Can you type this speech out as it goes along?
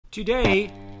Today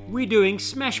we're doing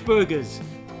smash burgers.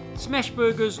 Smash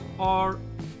burgers are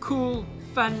cool,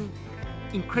 fun,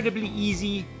 incredibly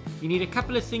easy. You need a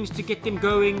couple of things to get them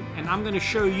going, and I'm going to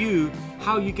show you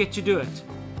how you get to do it.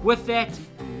 With that,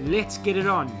 let's get it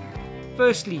on.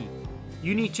 Firstly,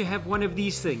 you need to have one of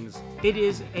these things. It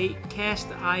is a cast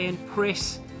iron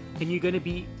press, and you're going to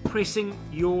be pressing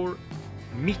your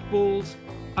meatballs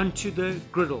onto the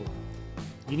griddle.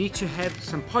 You need to have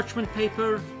some parchment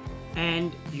paper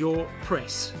and your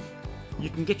press. You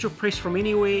can get your press from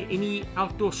anywhere, any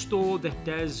outdoor store that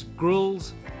does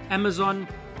grills. Amazon,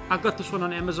 I got this one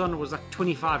on Amazon. It was like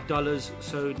 $25,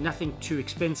 so nothing too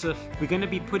expensive. We're going to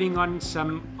be putting on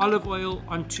some olive oil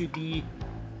onto the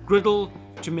griddle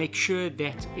to make sure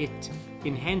that it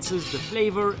enhances the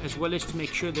flavor, as well as to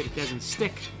make sure that it doesn't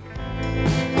stick.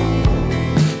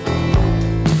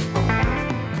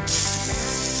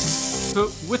 So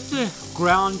with the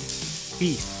ground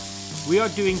beef, we are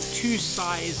doing two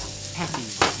size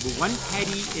patties. The one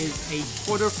patty is a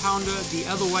quarter pounder, the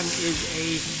other one is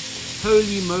a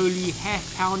holy moly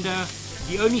half pounder.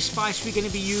 The only spice we're going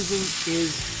to be using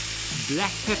is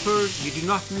black pepper. You do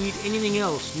not need anything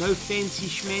else, no fancy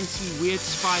schmancy weird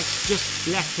spice, just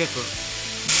black pepper.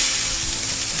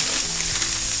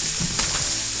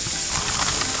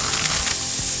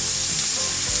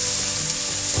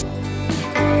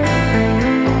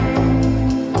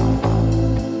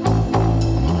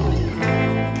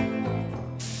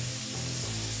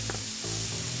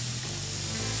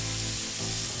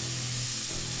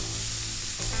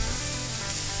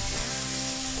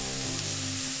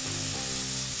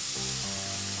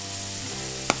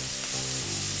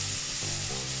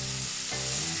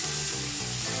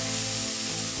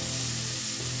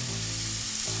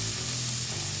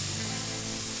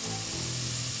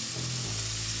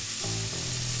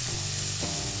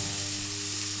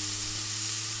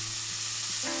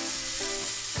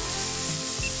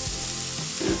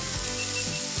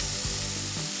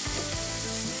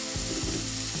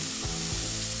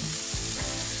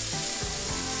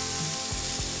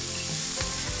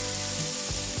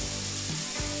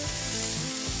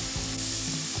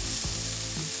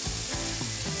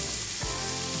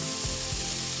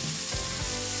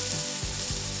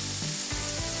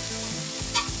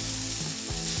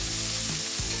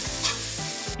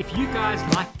 If you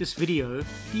guys like this video,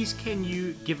 please can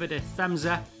you give it a thumbs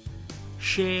up,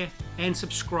 share and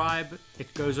subscribe.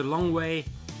 It goes a long way,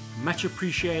 much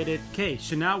appreciated. Okay,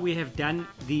 so now we have done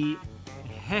the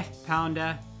half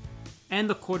pounder and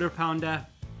the quarter pounder,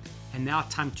 and now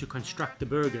time to construct the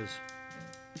burgers.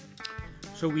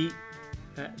 So we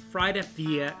fried up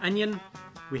the onion.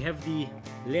 We have the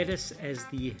lettuce as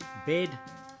the bed.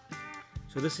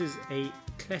 So this is a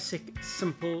classic,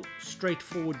 simple,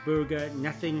 straightforward burger,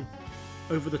 nothing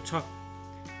over the top,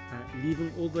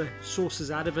 leaving all the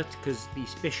sauces out of it because the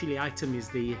specialty item is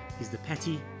the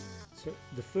patty. So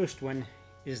the first one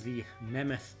is the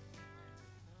mammoth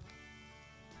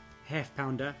half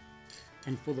pounder,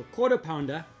 and for the quarter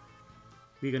pounder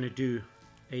we're going to do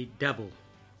a double.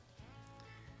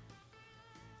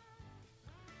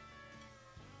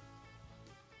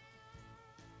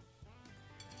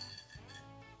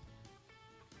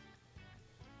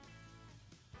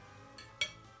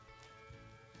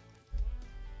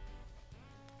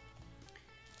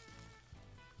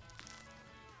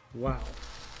 Wow,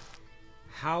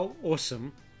 how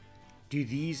awesome do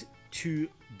these two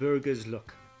burgers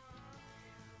look?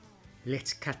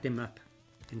 Let's cut them up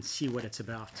and see what it's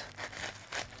about.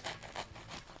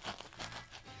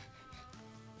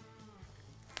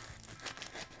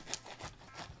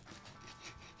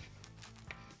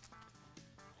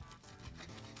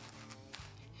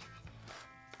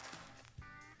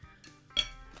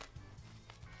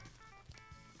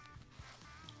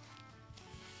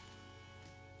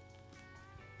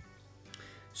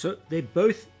 So they're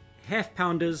both half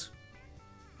pounders,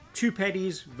 two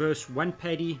patties versus one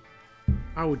patty.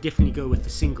 I would definitely go with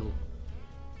the single.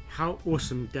 How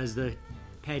awesome does the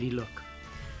patty look?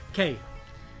 Okay,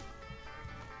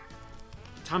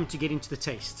 time to get into the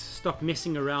taste. Stop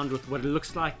messing around with what it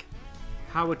looks like,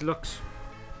 how it looks.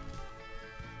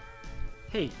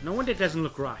 Hey, no wonder it doesn't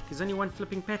look right. There's only one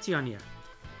flipping patty on here.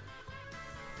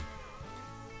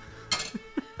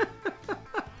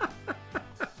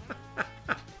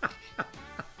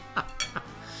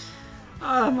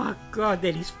 Oh my god,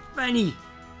 that is funny.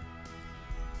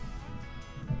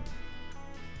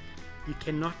 You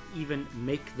cannot even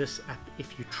make this up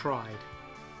if you tried.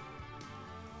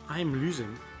 I am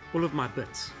losing all of my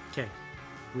bits. Okay,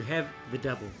 we have the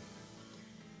double.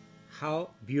 How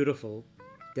beautiful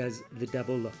does the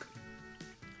double look?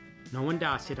 No wonder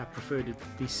I said I preferred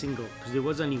the single, because there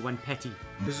was only one patty.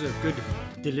 This is a good,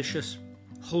 delicious,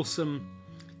 wholesome,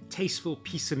 tasteful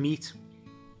piece of meat.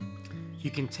 You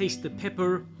can taste the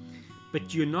pepper, but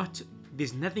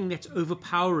there's nothing that's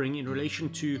overpowering in relation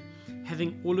to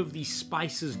having all of these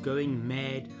spices going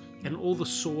mad and all the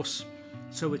sauce.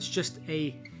 So it's just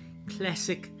a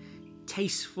classic,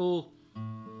 tasteful,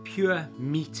 pure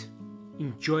meat,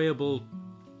 enjoyable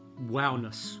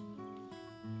wowness.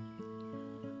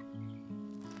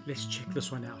 Let's check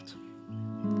this one out.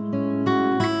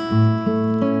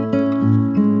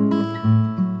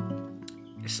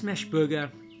 A smash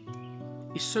burger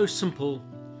is so simple,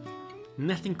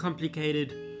 nothing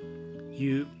complicated.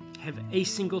 You have a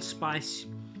single spice,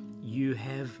 you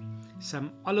have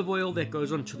some olive oil that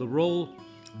goes onto the roll.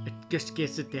 It just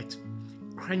gives it that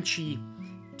crunchy,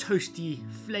 toasty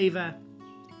flavor.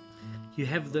 You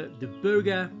have the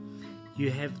burger,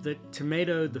 you have the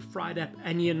tomato, the fried up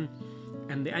onion,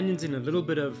 and the onions in a little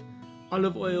bit of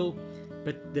olive oil,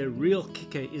 but the real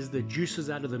kicker is the juices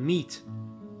out of the meat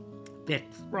that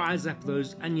fries up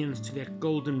those onions to that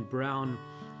golden brown,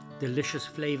 delicious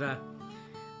flavor.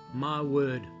 My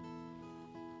word,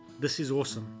 this is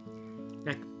awesome.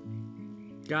 Like,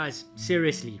 guys,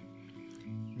 seriously,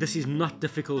 this is not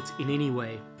difficult in any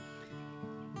way.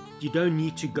 You don't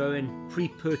need to go and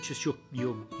pre-purchase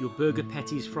your burger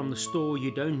patties from the store.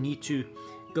 You don't need to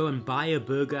go and buy a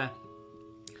burger.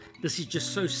 This is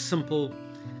just so simple.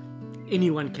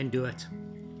 Anyone can do it.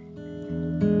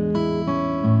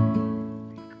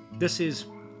 This is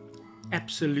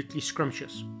absolutely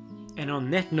scrumptious. And on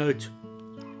that note,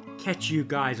 catch you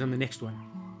guys on the next one.